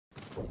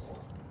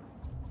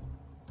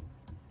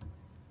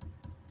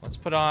Let's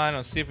put on.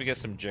 Let's see if we get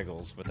some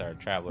jiggles with our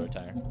traveler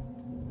attire.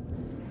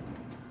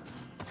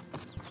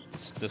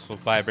 This will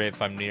vibrate if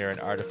I'm near an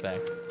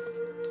artifact.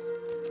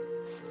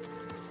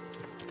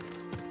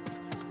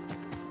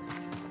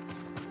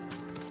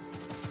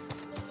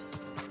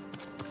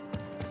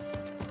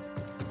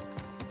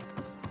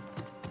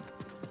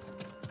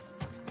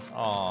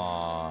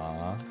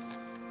 Aww.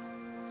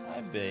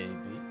 Hi, baby.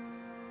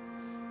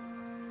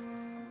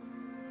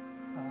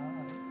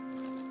 Hi.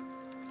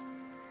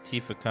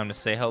 Tifa come to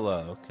say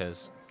hello,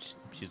 because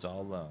she's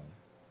all alone.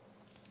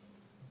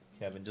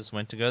 Kevin just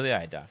went to go to the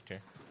eye doctor.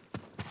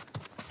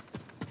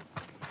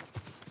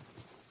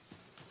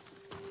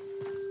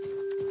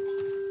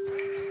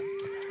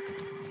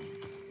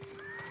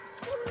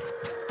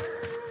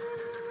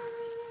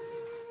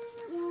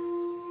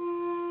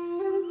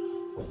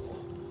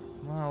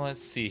 Well,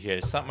 let's see here.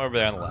 There's something over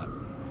there on the left.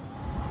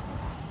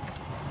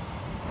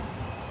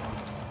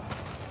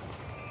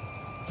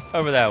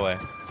 Over that way.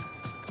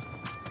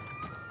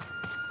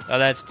 Oh,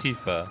 that's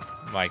Tifa,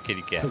 my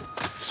kitty cat.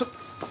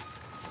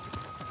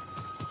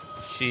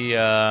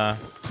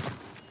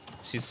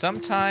 She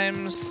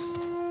sometimes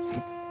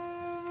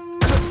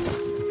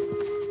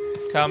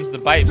comes to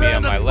bite me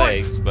on my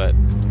legs, but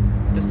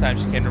this time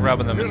she came to rub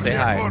on them and say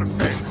hi.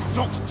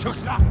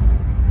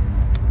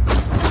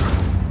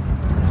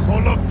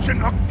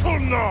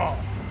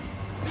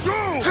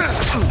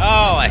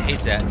 Oh, I hate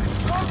that.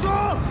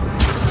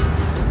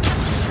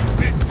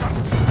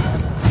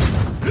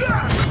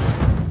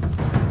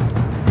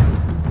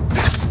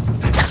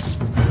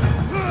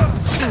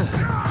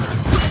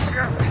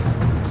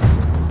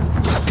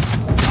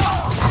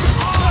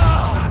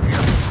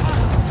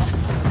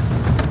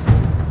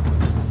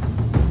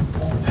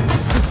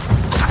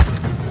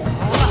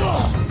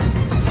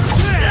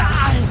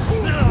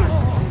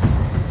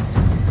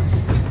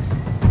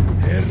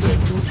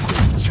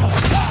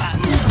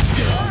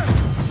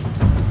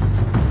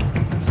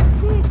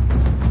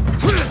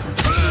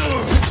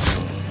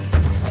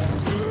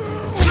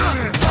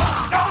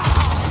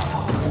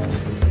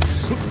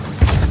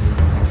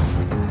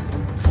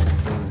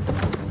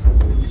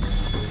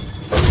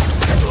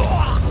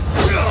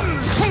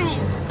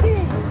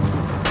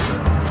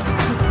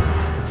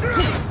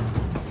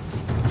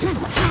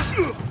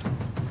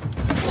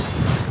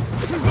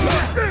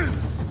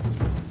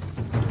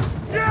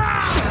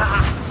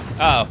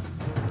 Oh.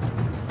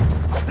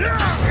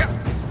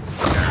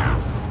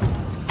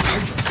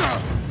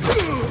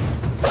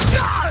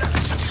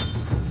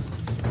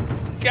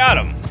 Got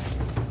him.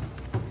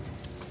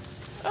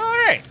 All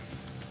right.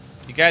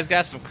 You guys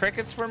got some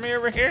crickets for me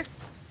over here?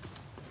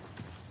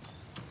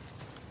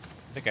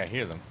 I think I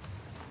hear them.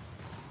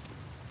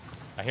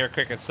 I hear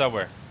crickets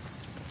somewhere.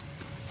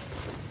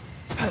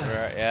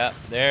 Right, yeah,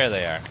 there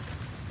they are.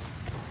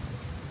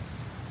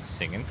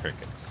 Singing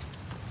crickets.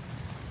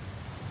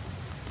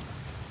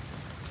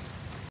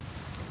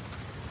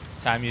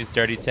 Time to use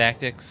dirty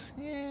tactics.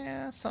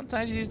 Yeah,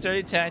 sometimes you use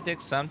dirty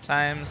tactics.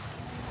 Sometimes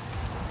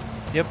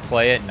you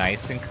play it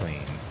nice and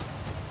clean.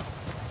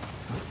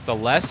 The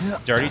less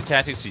dirty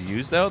tactics you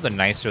use, though, the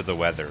nicer the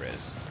weather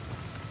is.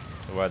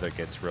 The weather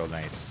gets real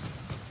nice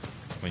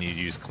when you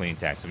use clean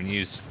tactics. When you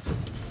use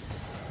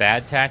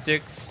bad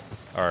tactics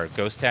or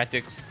ghost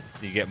tactics,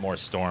 you get more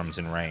storms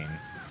and rain.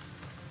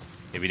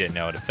 If you didn't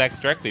know, it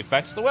directly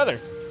affects the weather.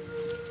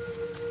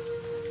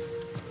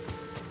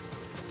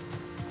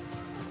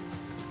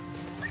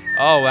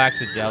 Oh,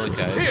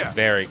 Waxadelica is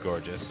very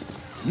gorgeous.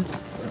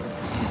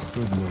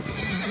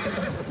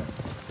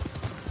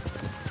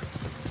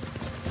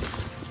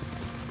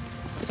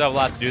 Still have a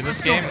lot to do in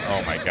this game?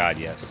 Oh my god,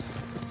 yes.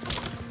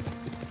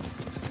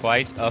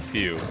 Quite a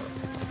few.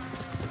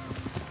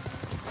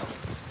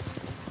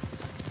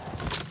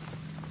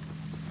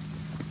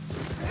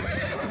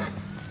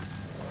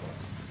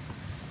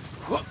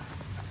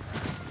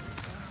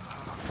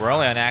 We're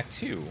only on Act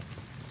 2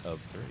 of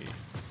 3.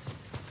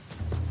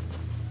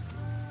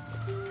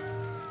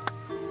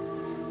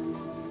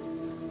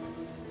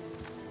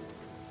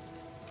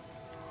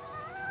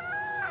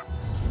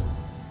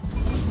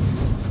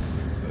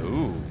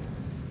 Ooh.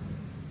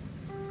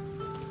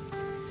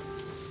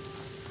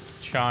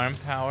 Charm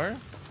power.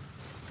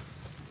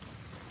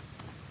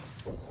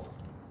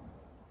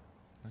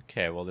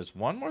 Okay, well, there's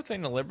one more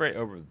thing to liberate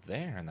over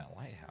there in that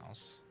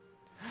lighthouse.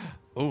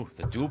 Ooh,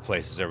 the duel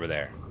place is over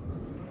there.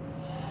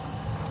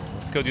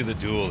 Let's go do the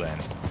duel then.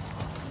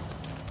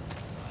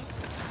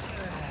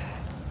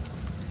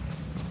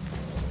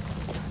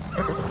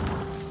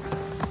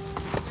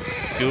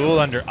 Duel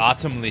under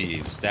autumn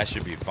leaves. That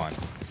should be fun.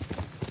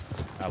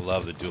 I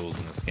love the duels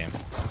in this game.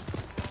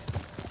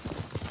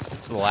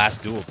 It's the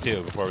last duel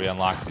too before we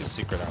unlock the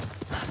secret armor.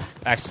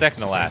 Actually,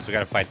 second to last. We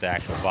gotta fight the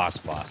actual boss.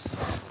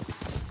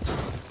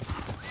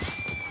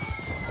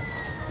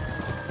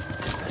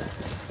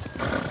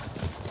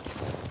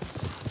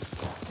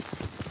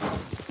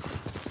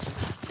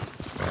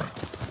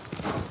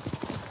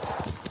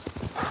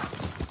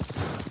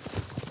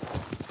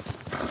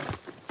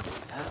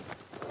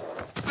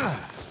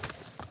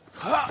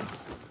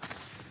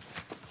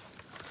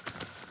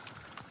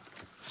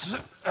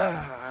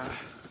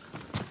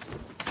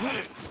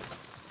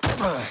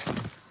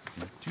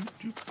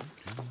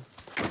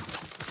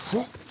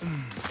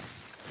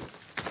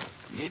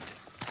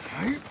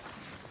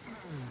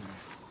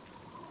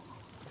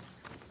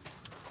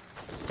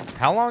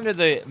 How long did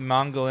the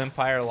Mongol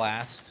Empire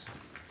last?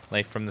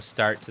 Like from the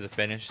start to the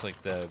finish?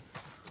 Like the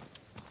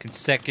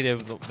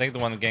consecutive, I think the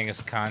one that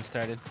Genghis Khan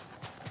started?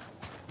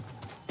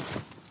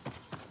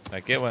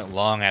 Like it went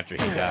long after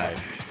he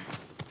died.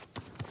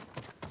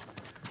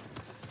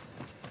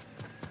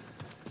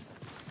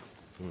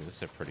 Ooh, this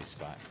is a pretty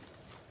spot.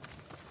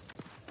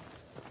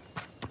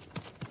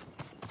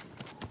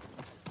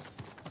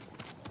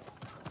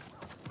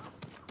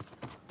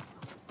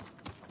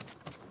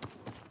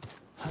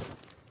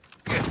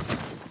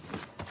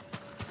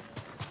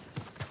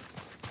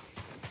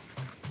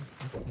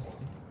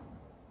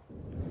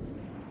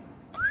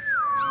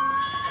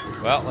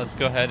 Well, let's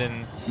go ahead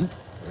and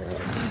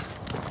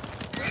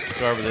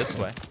go over this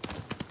way.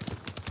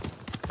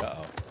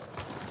 Uh-oh.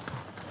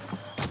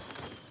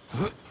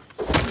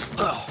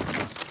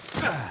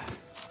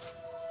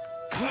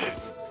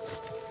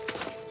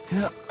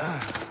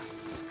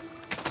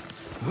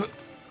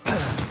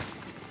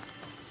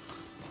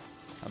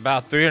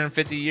 About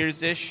 350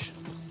 years-ish. A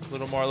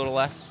little more, a little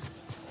less.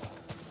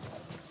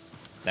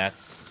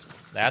 That's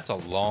a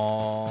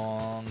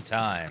long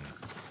time.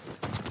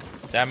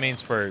 That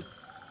means for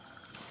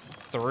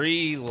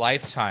 3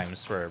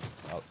 lifetimes for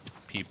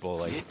people,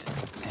 like,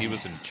 he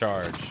was in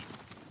charge.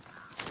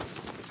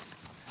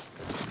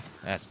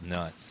 That's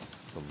nuts.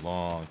 It's a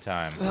long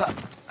time.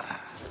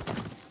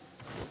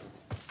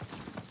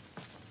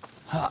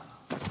 I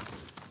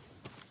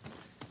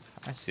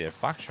see a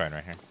fox shrine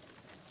right here.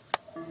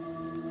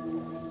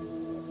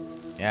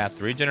 Yeah,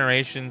 3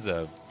 generations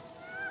of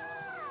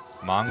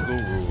Mongol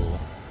rule.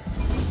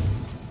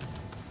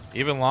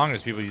 Even longer,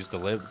 as people used to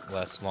live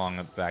less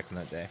long back in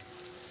the day.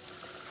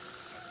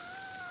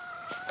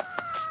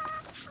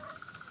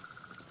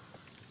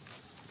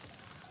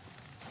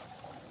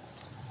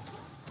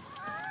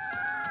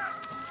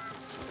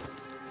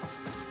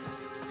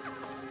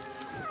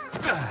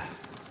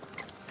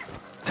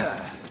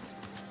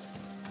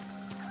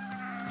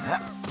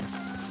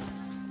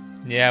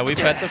 Yeah, we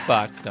bet the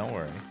fox, don't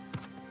worry.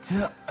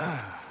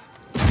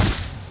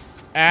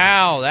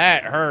 Ow,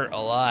 that hurt a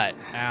lot.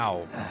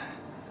 Ow.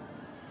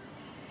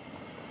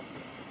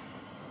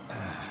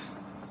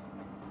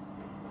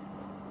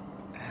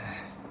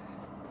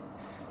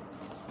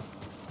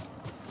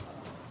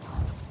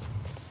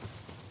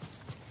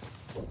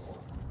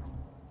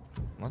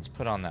 Let's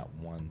put on that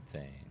one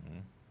thing.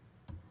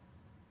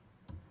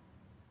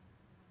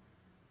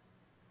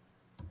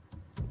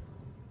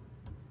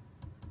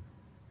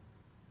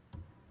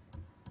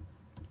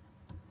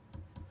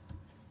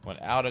 When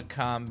out of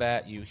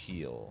combat, you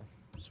heal.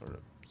 Sort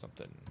of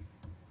something.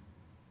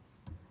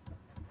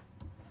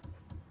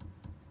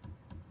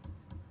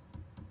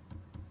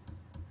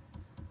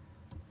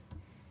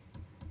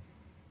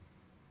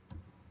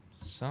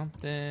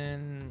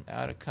 Something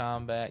out of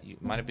combat. You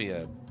might be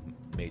a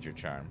major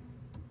charm.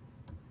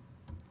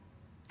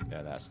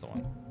 Yeah, that's the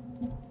one.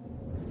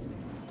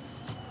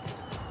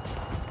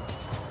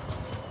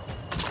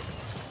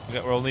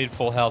 We'll need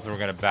full health and we're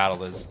going to battle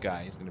this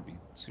guy. He's going to be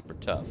super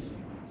tough.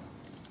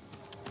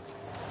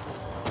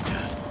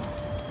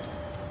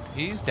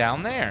 He's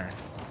down there.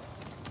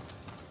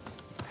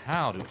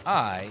 How do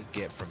I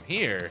get from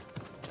here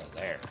to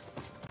there?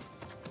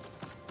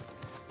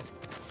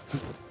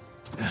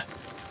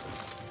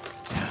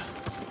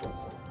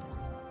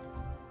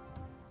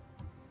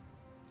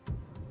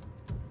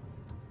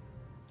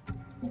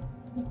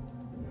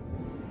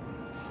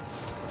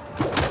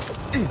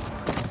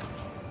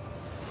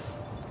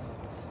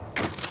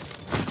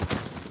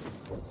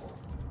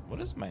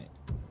 What is my...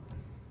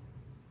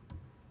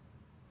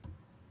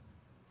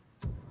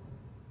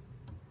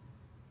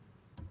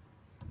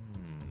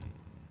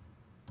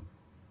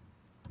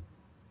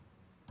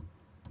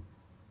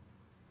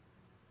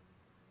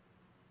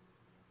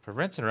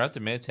 Prevents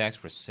interrupted mid attacks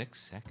for 6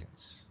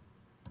 seconds.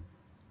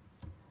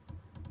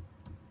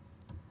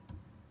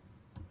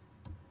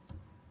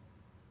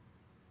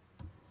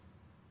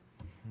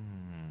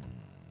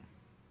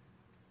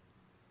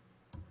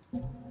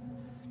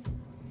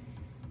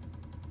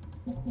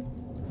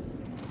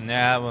 Nah,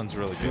 that one's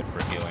really good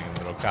for healing in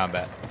middle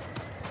combat.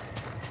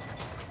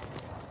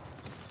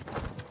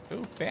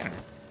 Ooh, banner.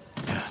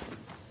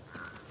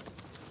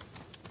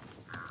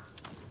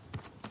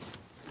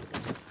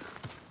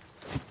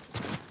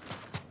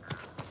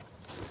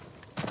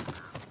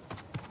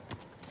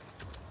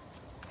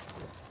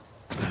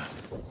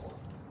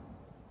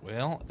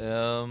 Well,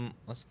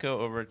 let's go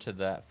over to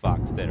that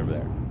fox den over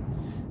there.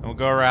 And we'll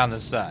go around the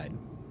side.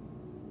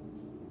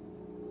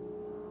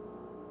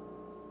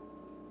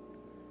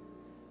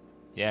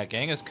 Yeah,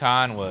 Genghis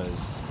Khan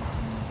was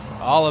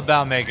all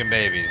about making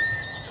babies.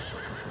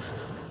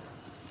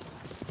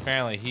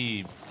 Apparently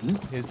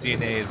his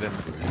DNA is in,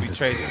 we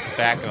trace it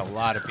back in a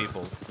lot of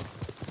people.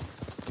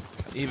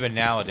 Even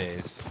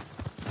nowadays.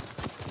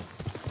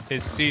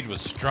 His seed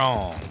was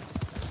strong.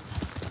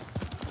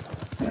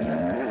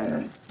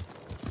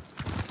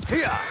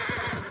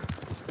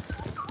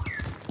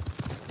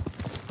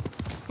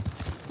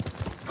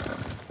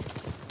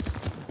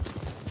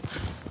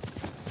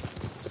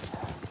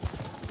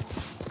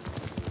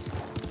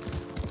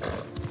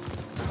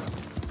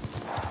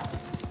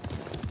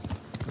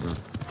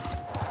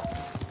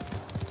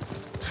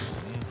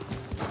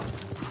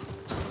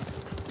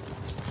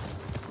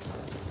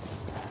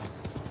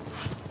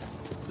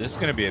 This is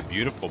going to be a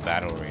beautiful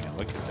battle arena.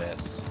 Look at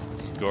this.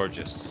 It's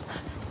gorgeous.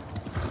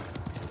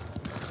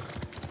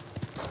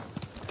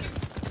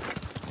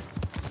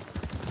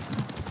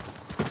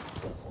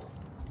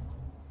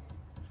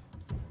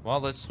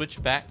 Well, let's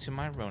switch back to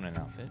my Ronin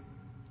outfit.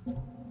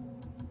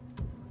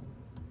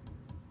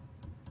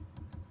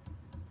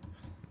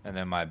 And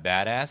then my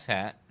badass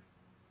hat.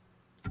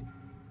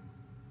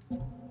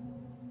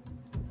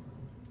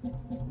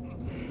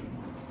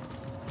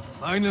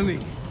 Finally!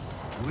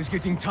 I was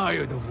getting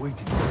tired of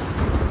waiting.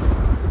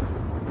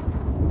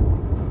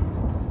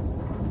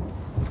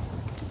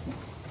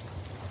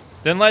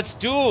 Then let's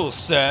duel,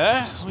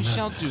 sir. We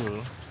shall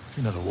duel.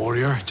 You're not a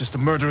warrior, just a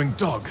murdering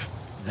dog.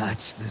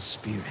 That's the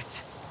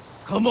spirit.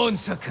 Come on,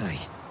 Sakai.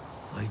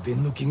 I've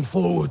been looking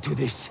forward to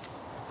this.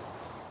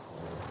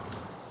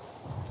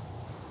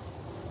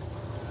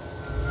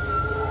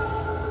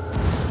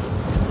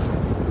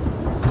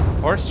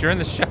 Horse, you're in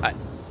the shot.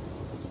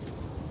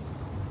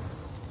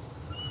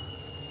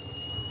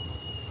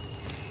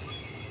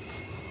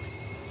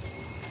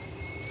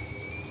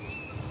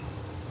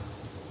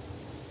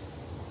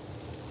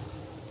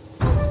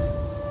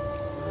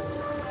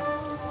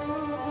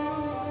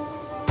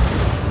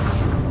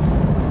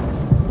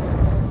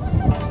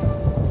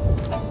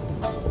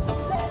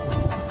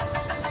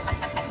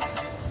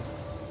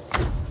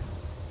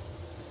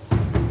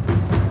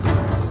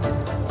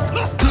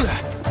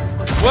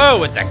 Whoa,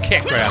 with that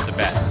kick right off the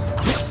bat.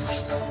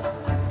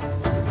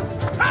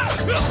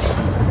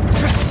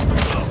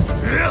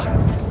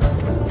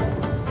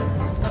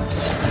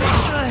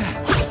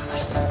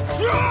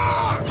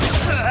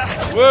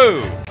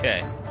 Whoa,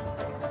 okay.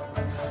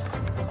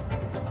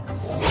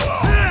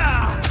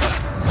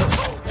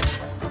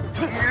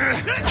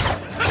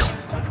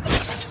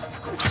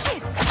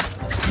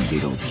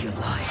 They'd all be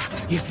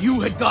alive if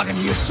you had gotten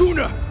here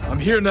sooner. I'm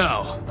here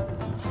now.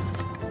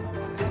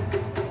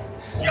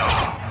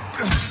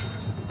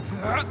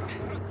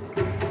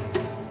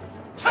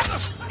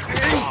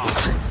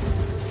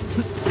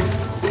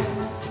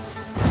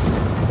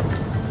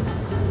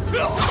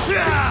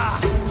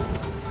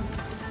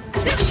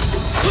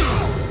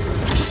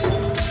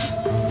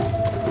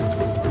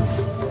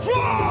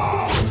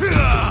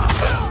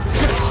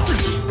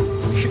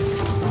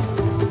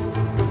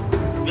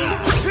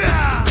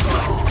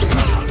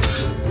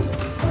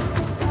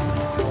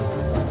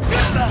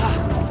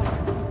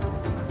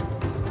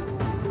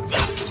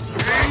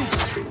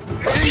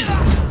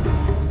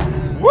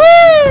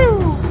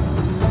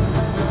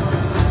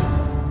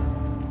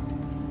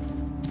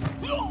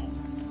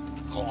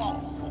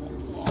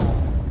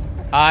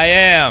 I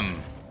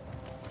am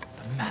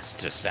the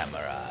Master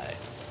Samurai.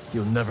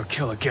 You'll never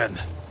kill again.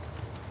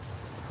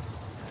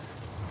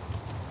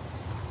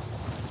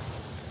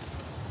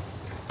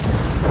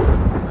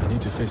 I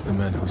need to face the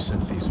man who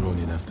sent these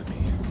Ronin after me.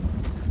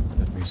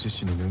 That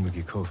musician in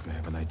Umugi Cove may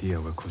have an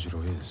idea where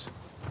Kojiro is.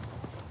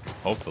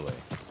 Hopefully.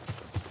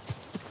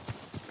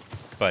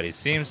 But he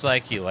seems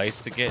like he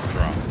likes to get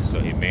drunk, so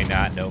he may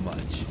not know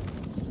much.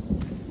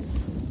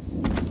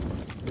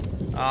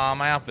 Aw,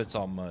 my outfit's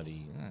all muddy.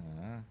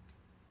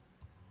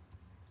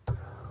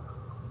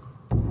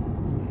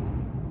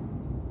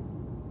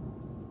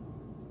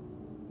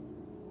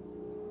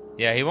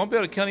 Yeah, he won't be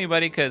able to kill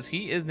anybody because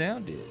he is now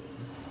dead.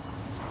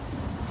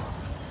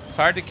 It's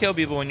hard to kill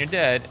people when you're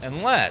dead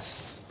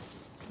unless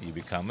you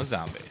become a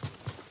zombie.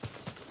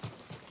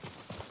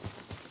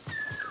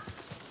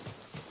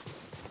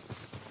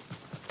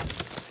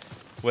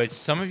 Which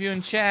some of you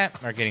in chat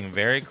are getting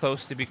very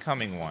close to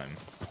becoming one.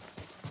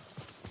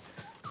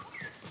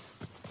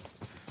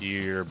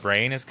 Your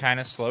brain is kind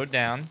of slowed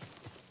down.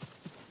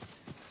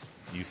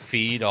 You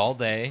feed all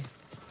day.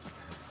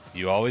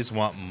 You always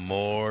want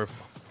more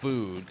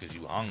food because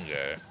you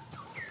hunger.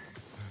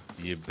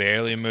 You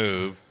barely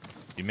move.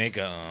 You make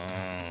a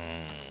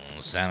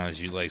sound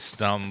as you like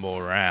stumble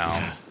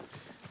around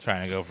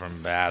trying to go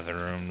from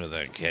bathroom to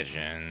the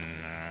kitchen.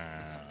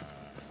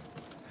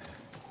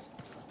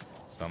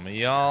 Some of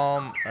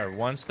y'all are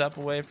one step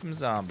away from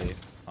zombie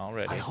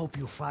already. I hope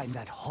you find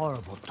that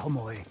horrible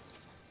Tomoe.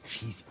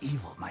 She's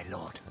evil, my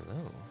lord.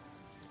 Hello.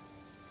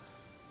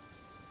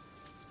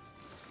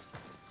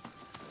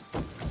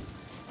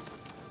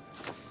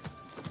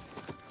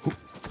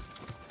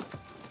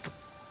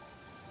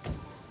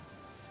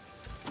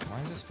 Why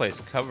is this place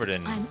covered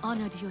in I'm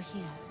honored you're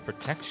here.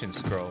 protection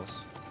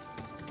scrolls?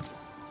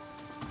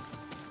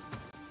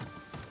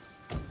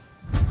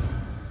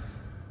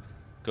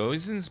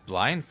 Goizen's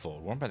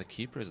blindfold, worn by the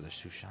keepers of the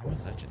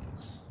Tsushima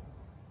legends.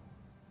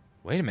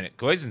 Wait a minute,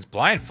 Goizen's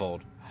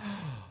blindfold?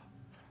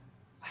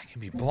 I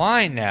can be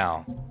blind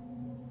now.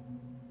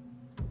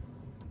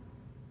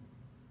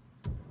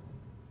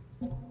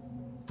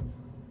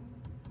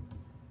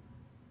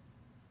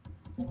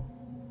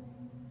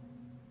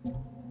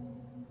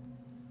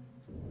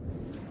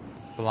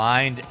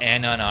 Blind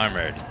and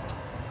unarmored.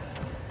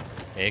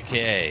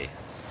 AKA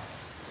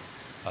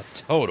a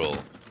total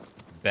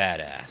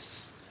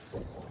badass.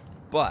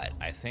 But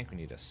I think we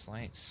need a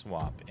slight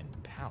swap in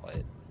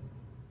palette.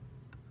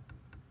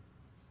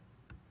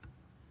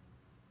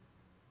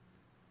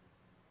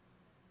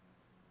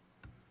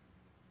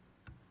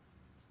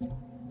 Go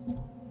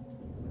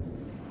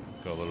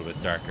a little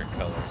bit darker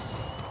colors.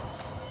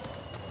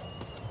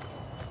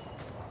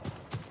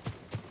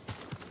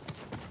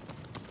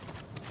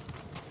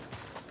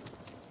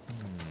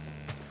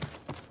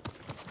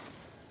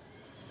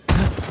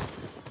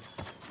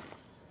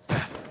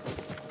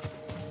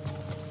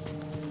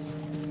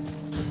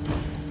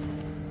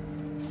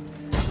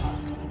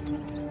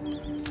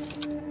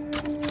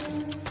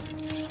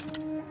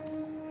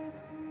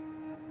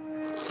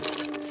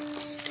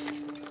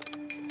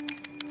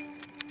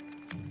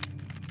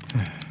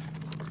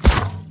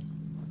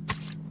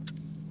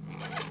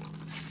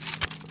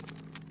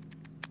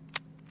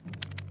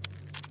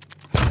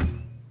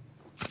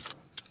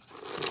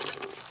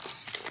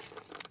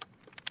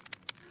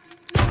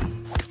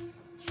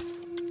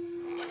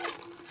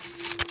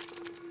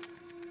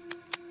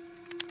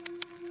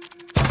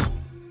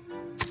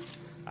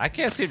 I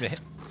can't seem to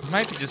hit. It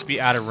might just be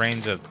out of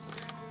range of.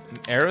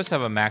 Arrows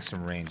have a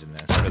maximum range in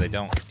this, where they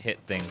don't hit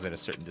things at a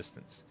certain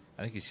distance.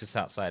 I think he's just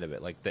outside of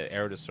it. Like the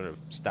arrow just sort of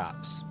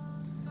stops.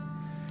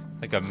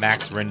 Like a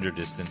max render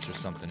distance or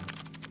something.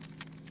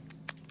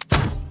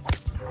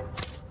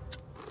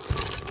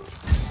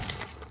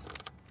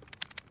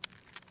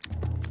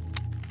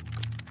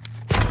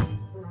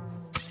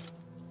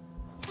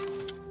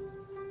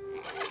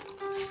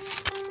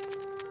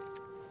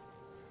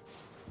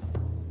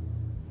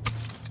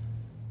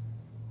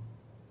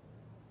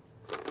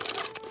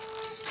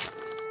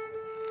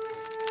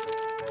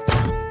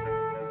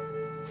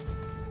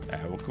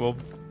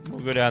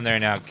 We'll go down there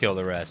now and kill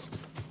the rest.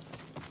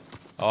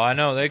 Oh, I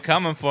know. They're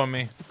coming for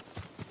me.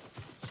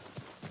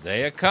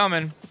 They are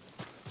coming.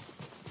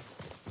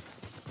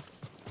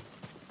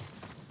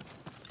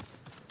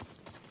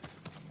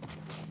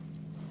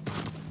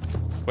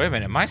 Wait a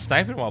minute. Am I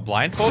sniping while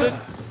blindfolded? I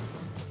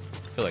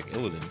feel like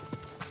Illidan.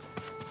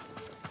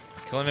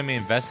 Killing enemy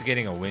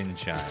investigating a wind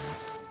chime.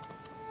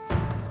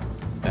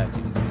 That's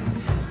easy.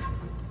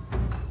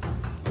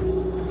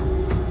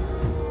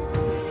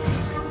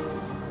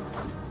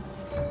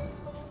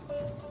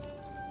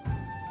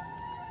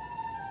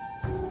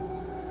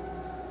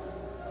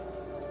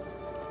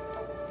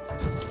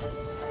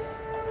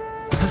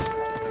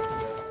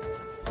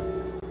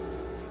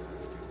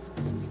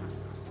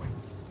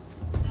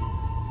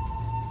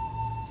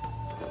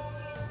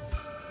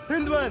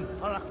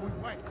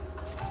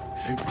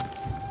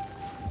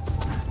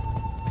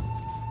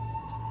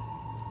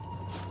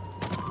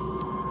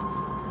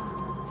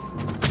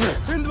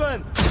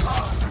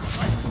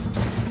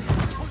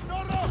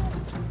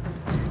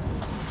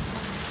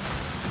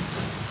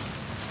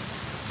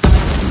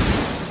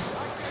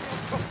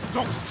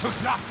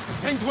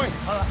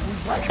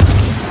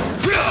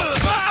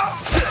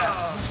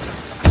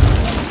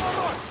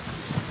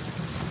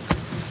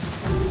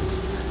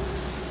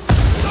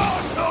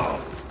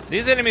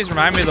 These enemies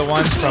remind me of the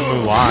ones from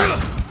Mulan.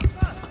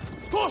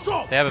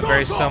 They have a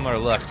very similar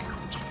look.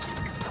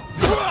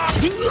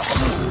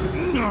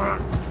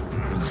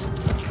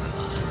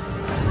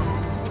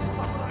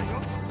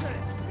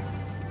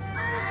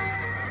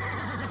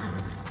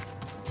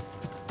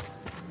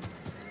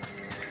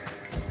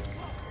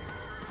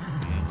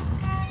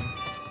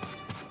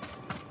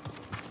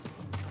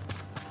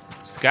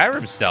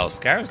 Skyrim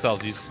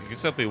stealth, you can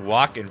simply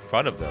walk in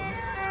front of them.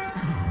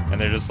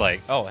 And they're just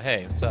like, oh,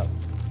 hey, what's up?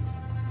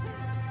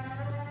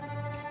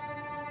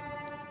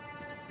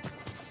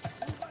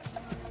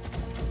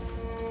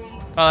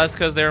 Oh, that's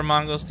because they were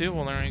Mongols too?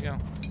 Well, there you go.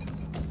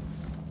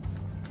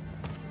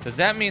 Does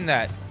that mean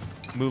that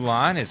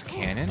Mulan is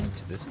canon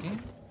to this game?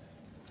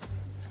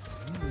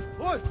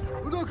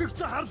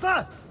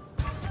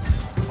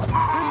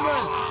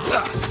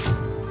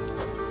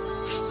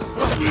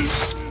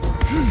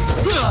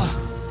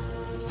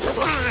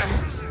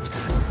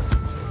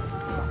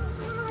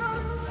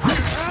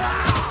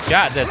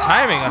 God, the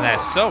timing on that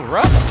is so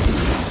rough.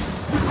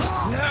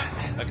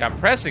 Like I'm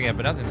pressing it,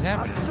 but nothing's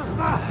happening.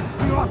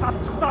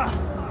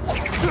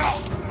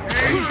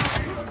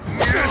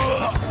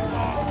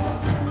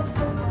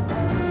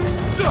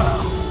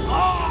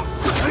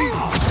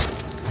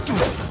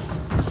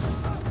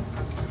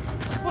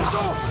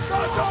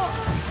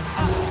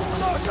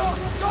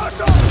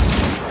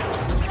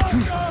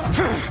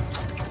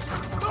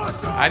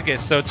 I'd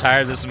get so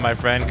tired. This is my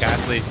friend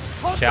constantly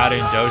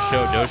shouting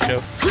 "Dosho,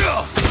 Dosho."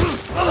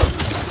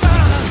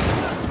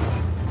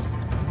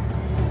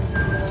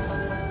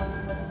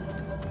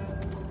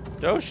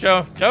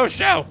 Dosho,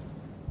 Dosho.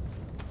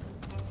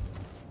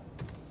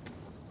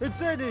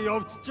 It's any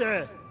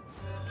овччээ.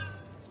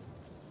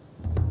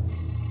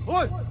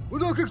 Ой,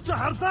 өнөөхийг чи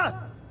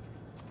хардаа.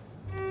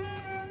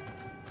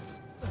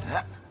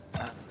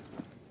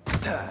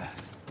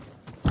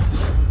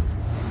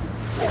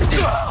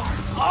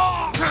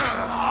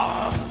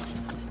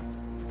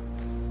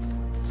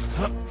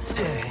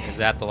 Is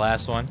that the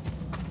last one?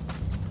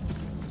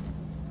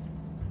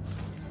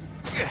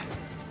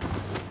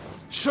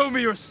 Show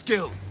me your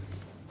skill.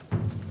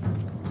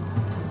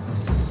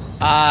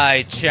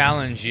 I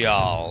challenge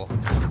y'all.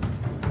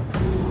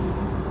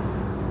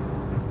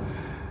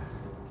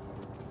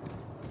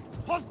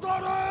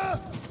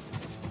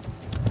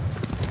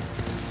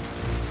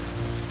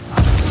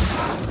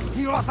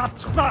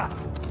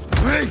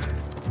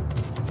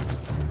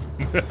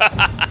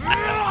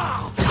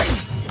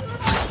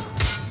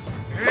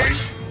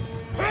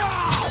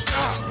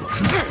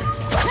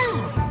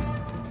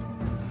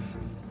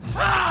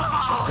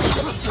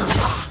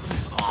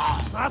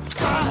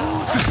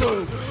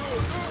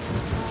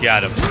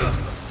 Got him.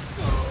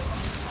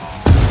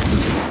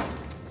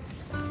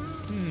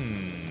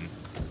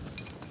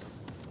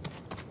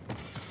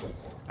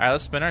 Alright,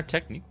 let's spend our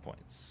technique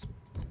points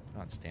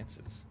on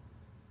stances.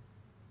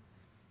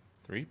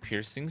 3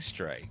 piercing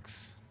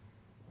strikes.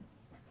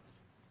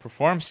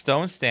 Perform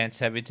stone stance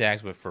heavy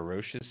attacks with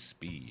ferocious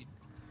speed.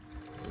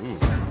 Ooh.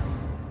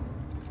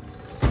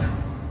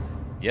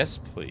 Yes,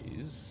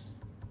 please.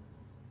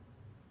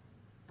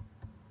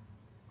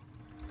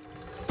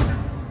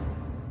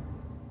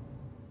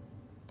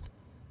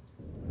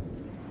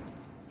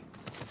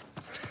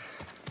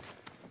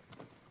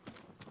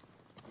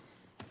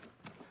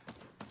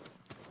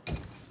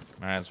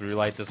 Alright, let's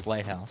relight this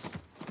lighthouse.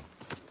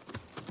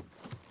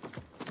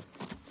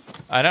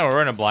 I know,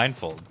 we're in a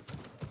blindfold.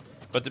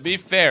 But to be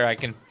fair, I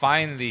can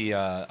find the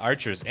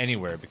archers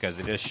anywhere because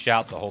they just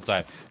shout the whole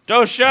time.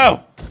 Don't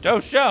show!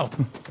 Don't show!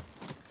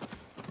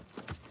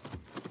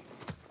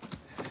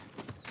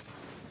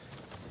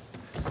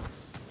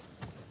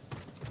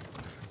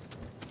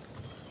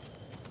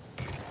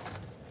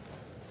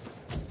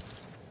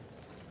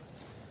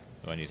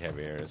 Oh, I need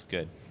heavy arrows.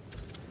 Good.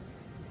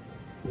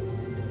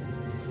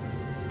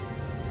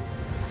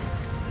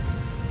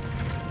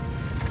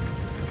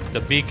 The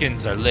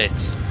beacons are lit.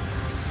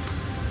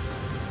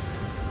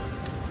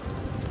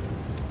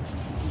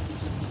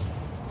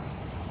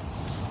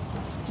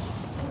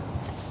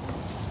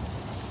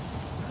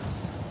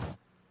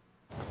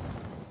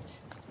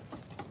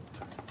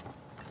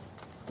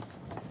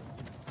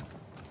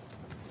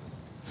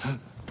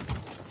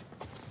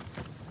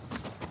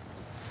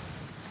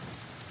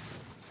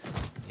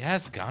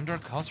 Yes,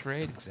 Gondor calls for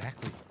aid,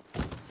 exactly.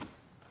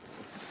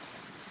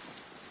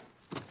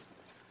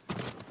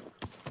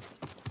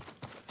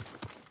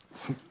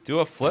 Do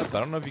a flip? I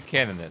don't know if you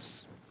can in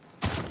this.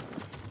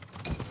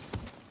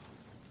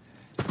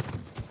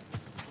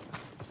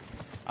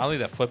 I don't think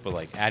that flip would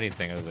like add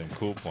anything other than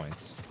cool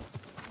points.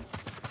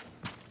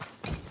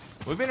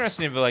 It would be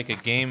interesting if like a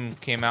game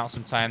came out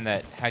sometime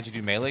that had you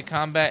do melee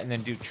combat and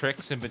then do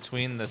tricks in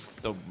between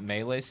the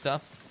melee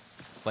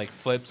stuff, like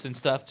flips and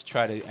stuff, to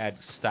try to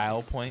add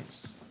style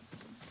points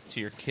to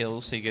your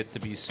kills so you get to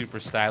be super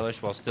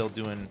stylish while still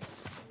doing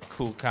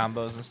cool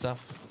combos and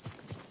stuff.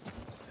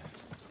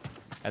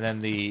 And then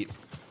the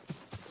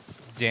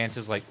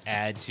dances like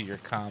add to your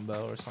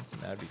combo or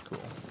something. That'd be cool.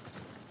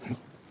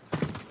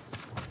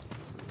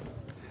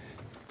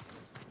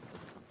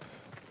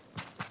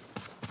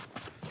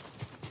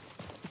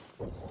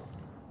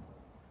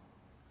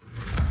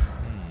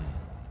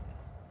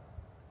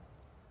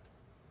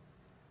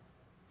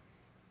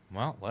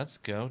 Well, let's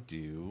go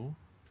do...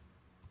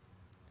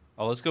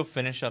 Oh, let's go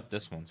finish up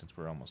this one since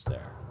we're almost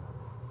there.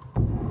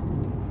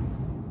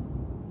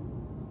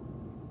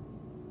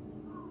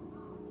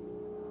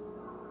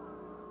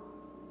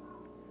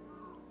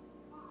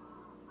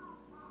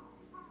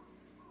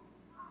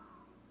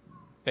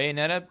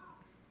 Bayonetta,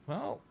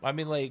 well, I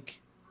mean,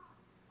 like,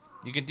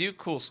 you can do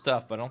cool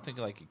stuff, but I don't think,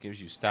 like, it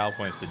gives you style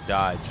points to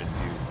dodge and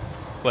do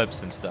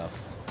flips and stuff.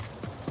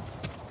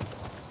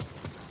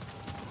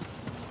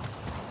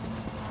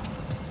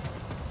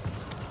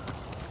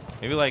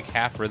 Maybe, like,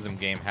 half rhythm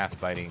game, half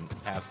fighting,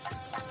 half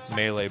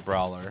melee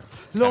brawler.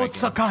 Lord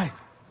Sakai,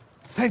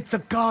 thank the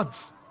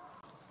gods.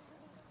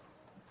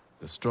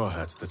 The Straw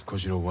Hats that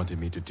Kojiro wanted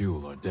me to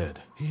duel are dead.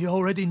 He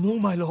already knew,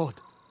 my lord.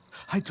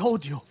 I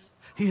told you.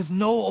 He is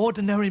no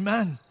ordinary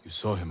man. You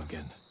saw him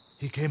again.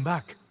 He came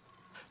back.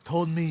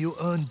 Told me you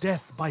earned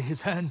death by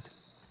his hand.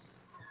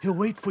 He'll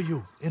wait for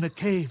you in a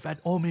cave at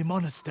Omi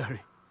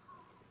Monastery.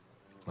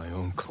 My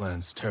own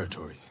clan's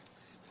territory.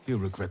 He'll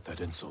regret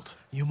that insult.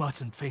 You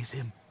mustn't face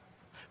him.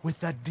 With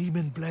that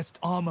demon-blessed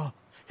armor,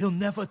 he'll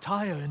never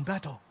tire in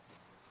battle.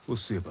 We'll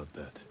see about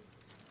that.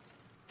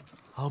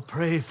 I'll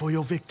pray for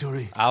your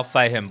victory. I'll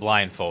fight him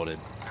blindfolded.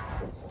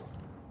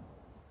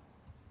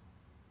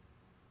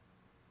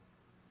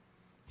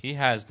 He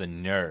has the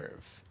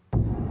nerve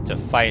to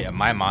fight at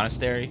my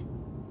monastery.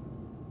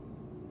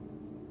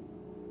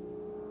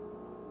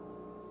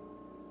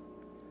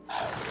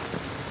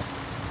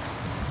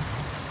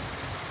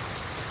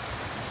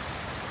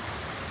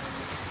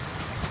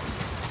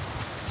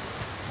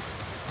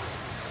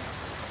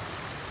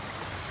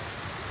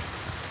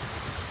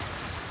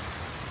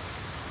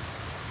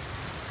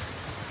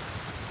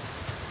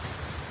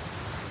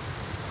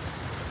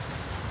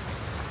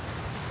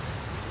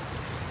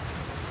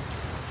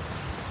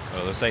 Oh,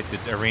 it looks like the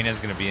arena's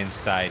gonna be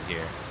inside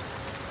here.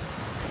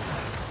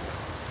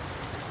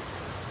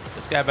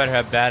 This guy better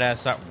have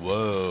badass art.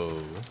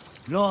 Whoa.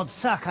 Lord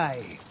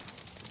Sakai,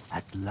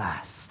 at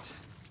last.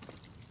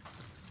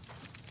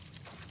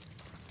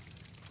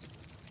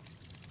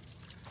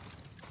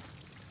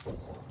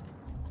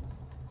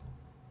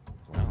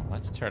 Well,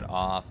 let's turn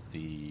off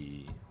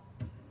the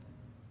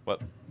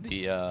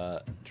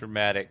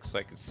dramatic so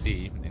I can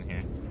see in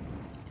here.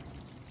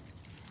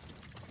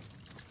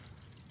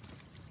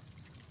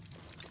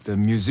 The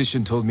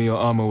musician told me your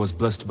armor was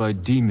blessed by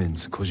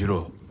demons,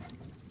 Kojiro.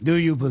 Do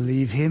you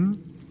believe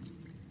him?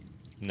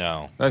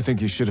 No. I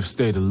think you should have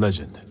stayed a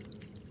legend.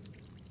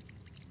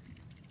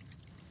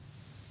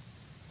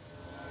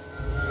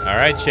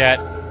 Alright, chat.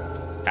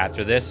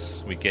 After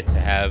this, we get to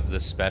have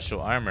the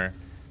special armor.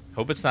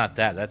 Hope it's not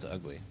that. That's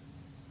ugly.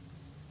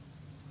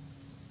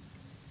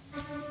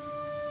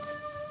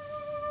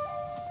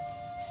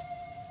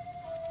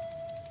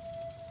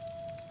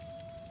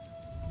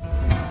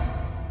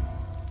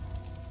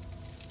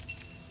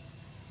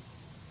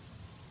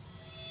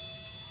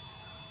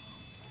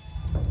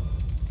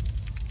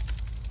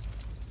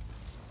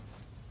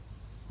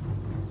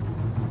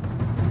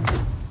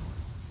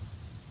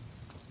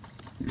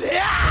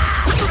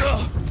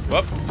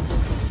 Whoop.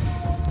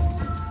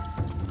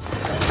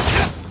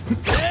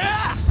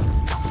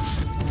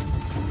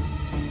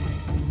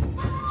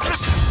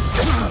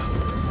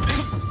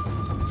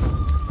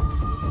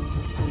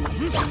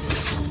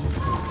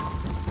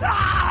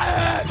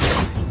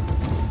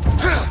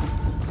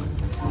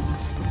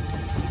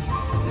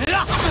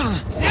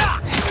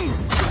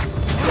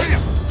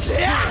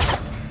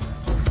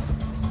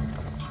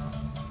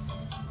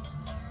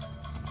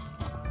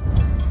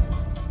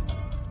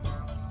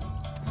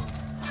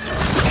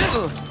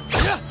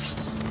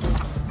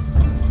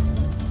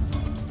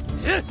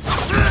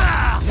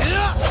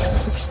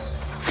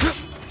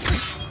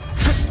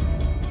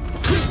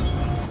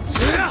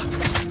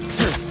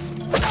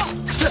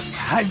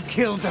 I've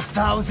killed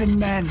 1,000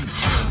 men.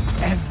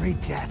 Every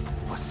death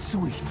was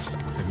sweet.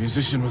 The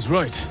musician was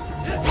right.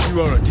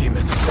 You are a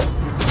demon.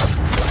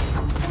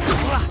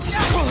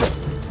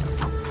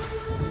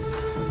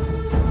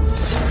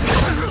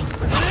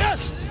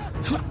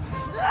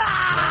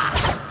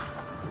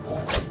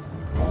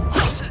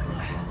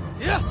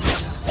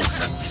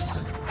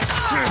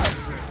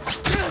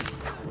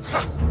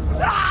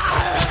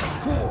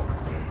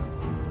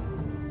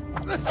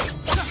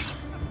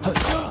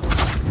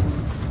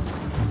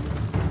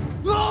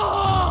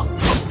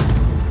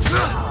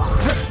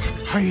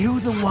 Are you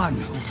the one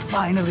who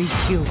finally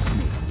killed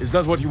me? Is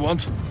that what you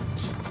want?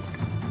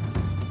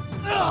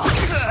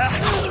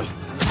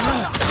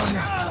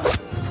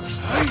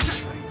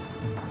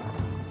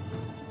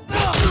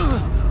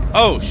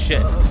 Oh,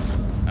 shit.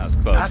 That was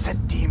close. Not a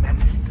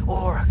demon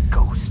or a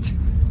ghost.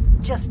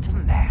 Just a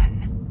man.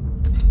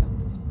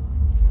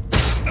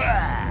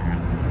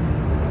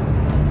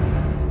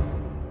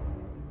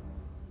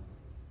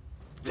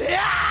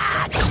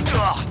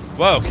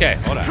 Whoa, okay,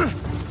 hold on.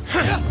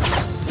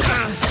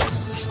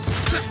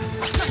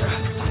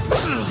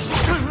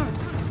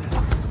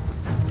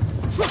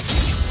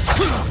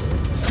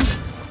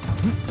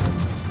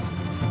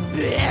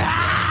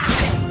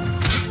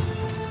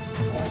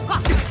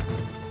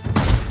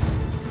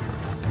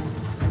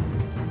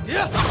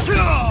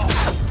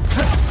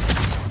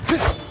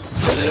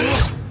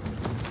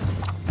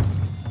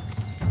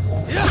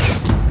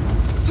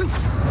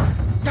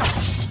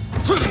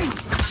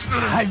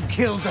 I've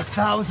killed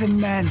 1,000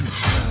 men.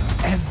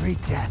 Every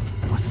death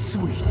was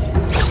sweet.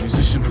 The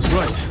musician was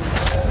right.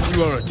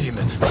 You are a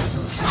demon.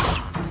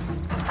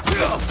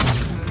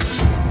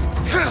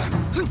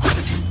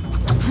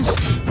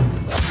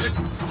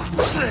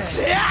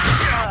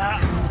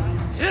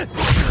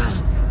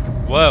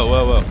 Whoa,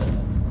 whoa, whoa.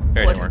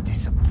 Very What a work.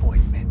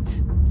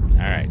 disappointment.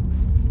 Alright.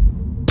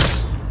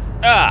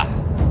 Ah!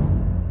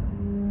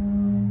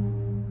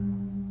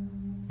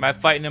 Am I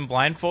fighting him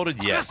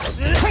blindfolded? Yes.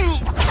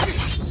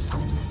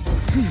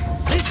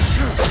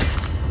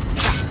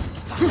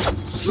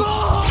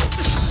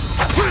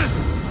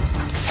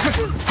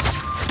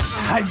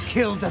 I've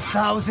killed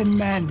 1,000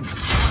 men.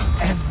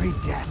 Every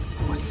death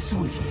was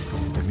sweet.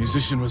 The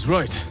musician was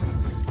right.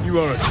 You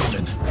are a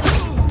demon.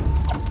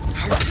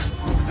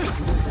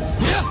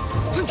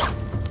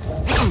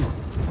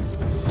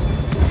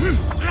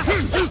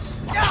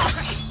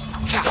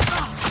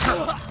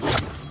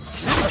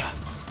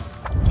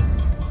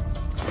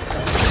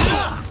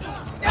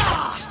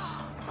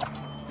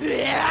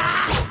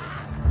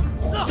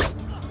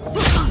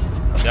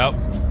 Nope.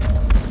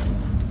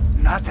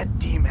 Not a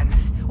demon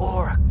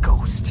or a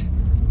ghost.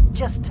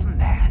 Just a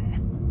man.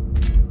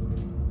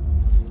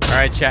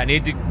 Alright, chat. I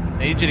need you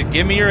to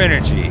give me your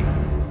energy.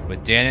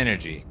 With Dan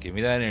energy. Give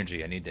me that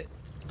energy. I need it.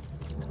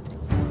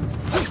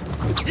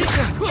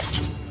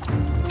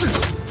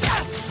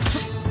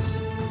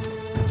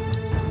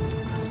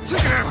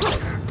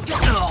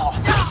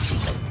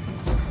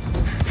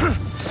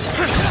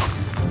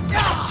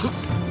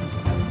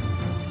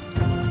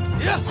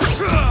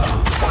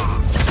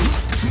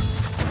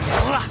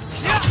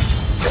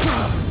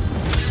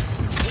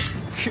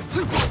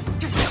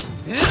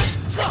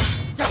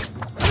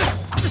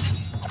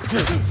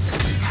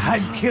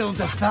 killed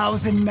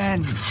 1,000 men.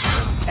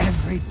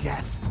 Every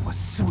death was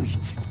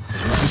sweet.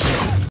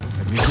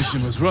 The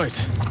musician was right.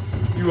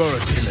 You are a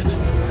demon.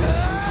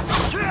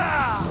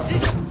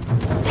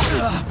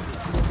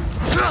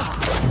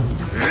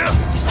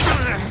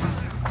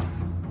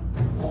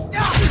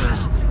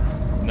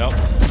 Nope.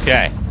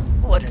 Okay.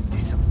 What a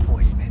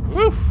disappointment.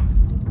 Woo.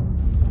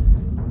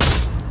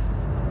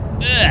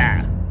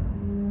 Ugh.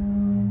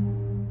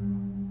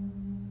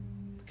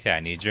 Okay, I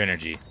need your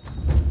energy.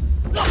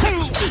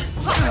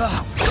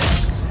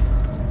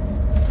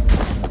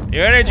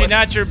 Your energy,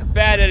 not your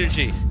bad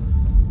energy.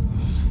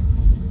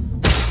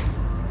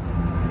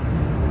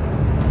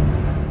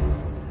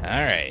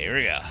 Alright, here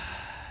we go.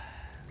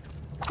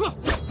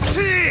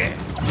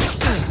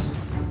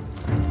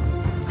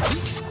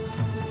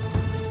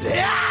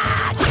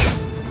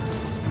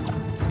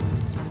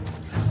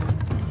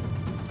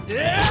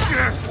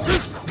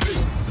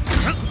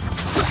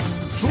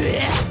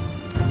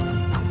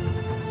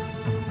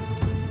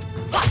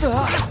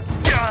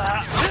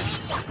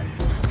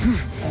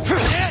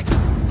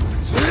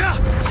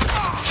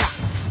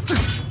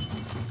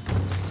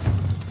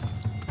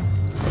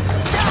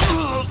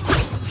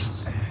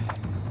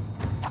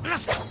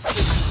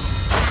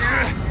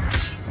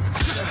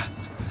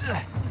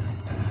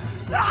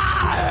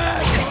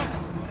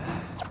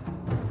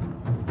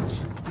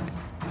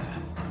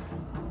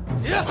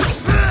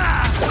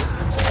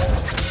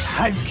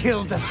 I've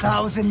killed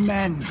 1,000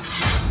 men.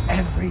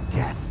 Every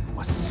death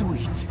was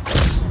sweet.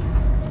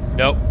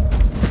 Nope.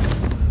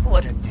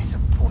 What a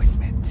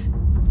disappointment.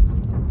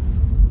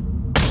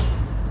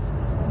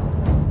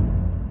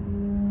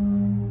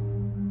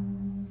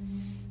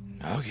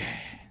 Okay.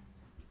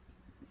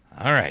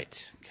 All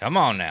right. Come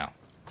on now.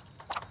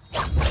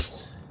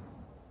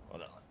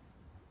 Hold on.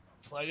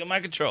 Plug in my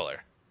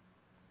controller.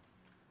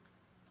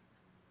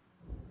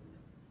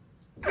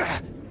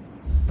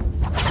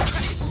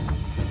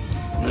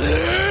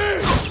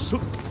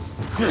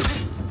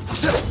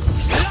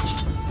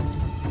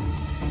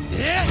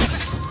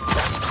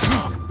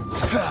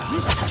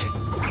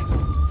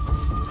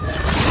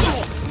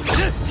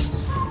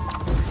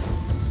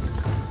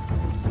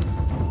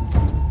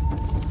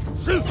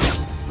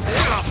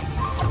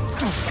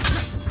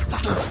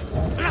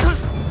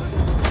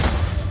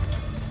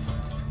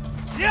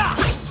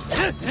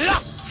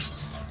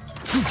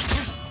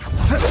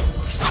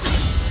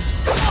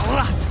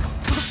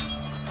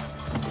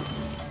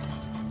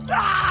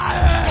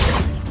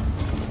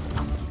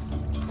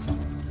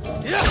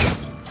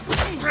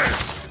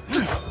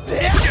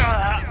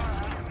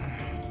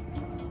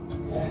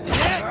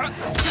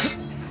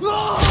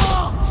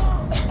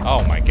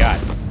 Oh my god.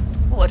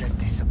 What a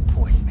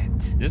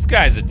disappointment. This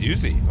guy's a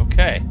doozy.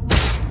 Okay.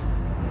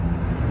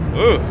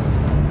 Ooh.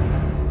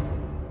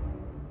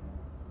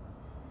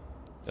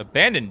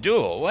 Abandoned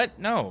duel. What?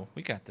 No,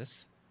 we got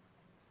this.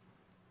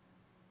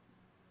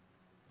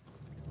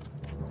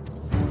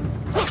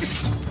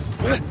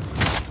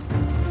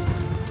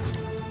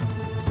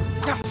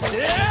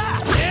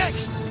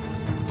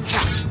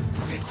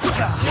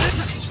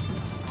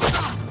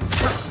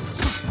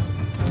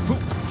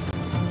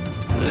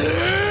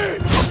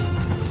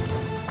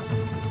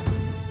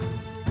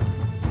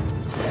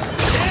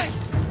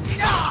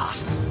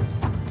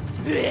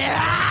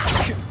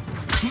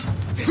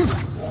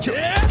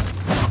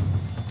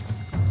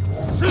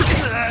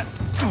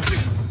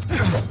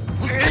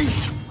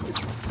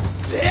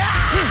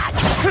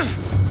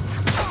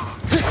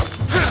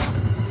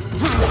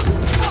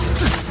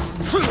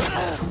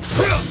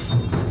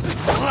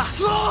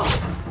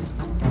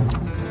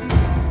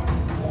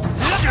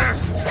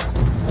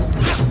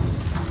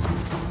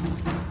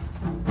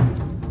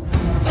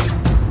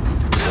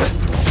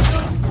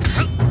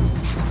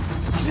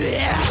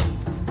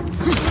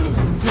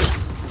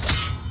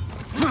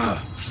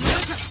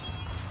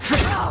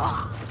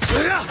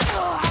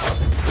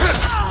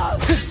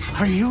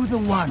 Are you the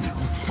one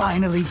who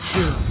finally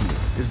killed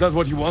me? Is that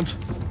what you want?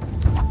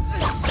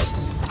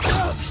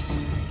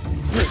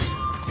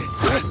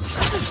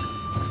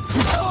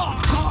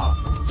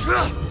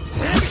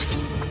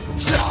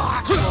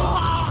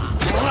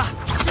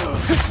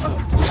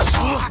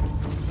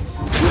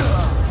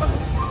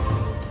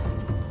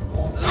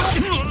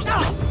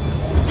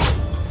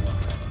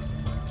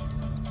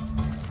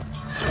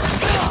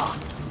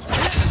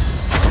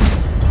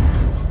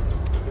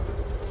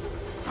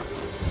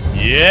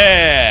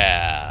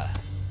 Yeah.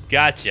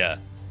 Gotcha.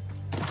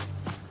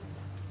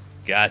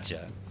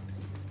 Gotcha.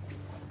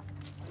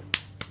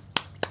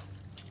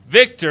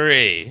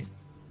 Victory.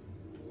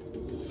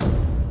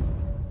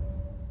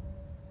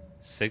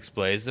 6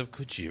 Blades of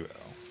Kojiro.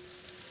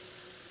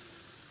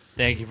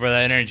 Thank you for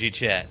that energy,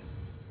 chat.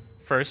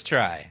 First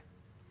try.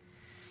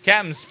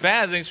 Captain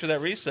Spaz, thanks for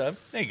that resub.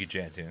 Thank you,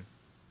 Jantoon.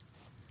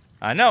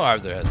 I know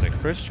Arthur has like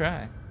first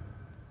try.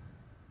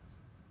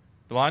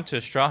 Belonged to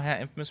a straw hat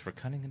infamous for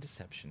cunning and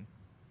deception.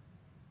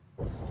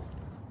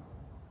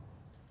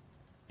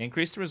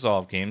 Increase the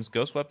resolve games.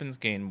 Ghost weapons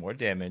gain more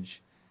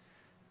damage.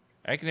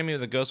 Striking enemy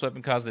with a ghost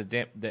weapon causes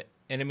the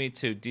enemy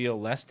to deal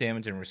less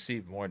damage and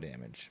receive more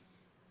damage.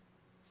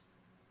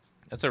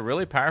 It's a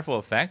really powerful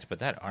effect, but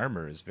that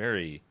armor is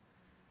very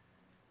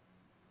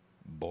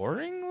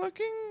boring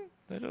looking.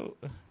 I don't.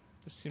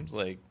 Just seems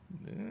like.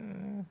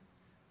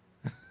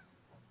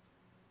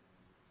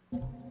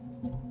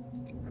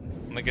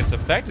 Like its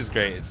effect is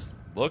great. Its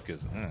look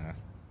is.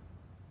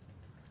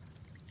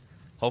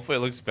 Hopefully,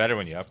 it looks better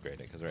when you upgrade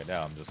it. Because right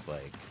now, I'm just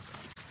like.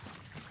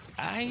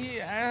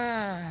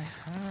 I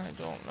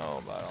don't know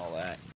about all that.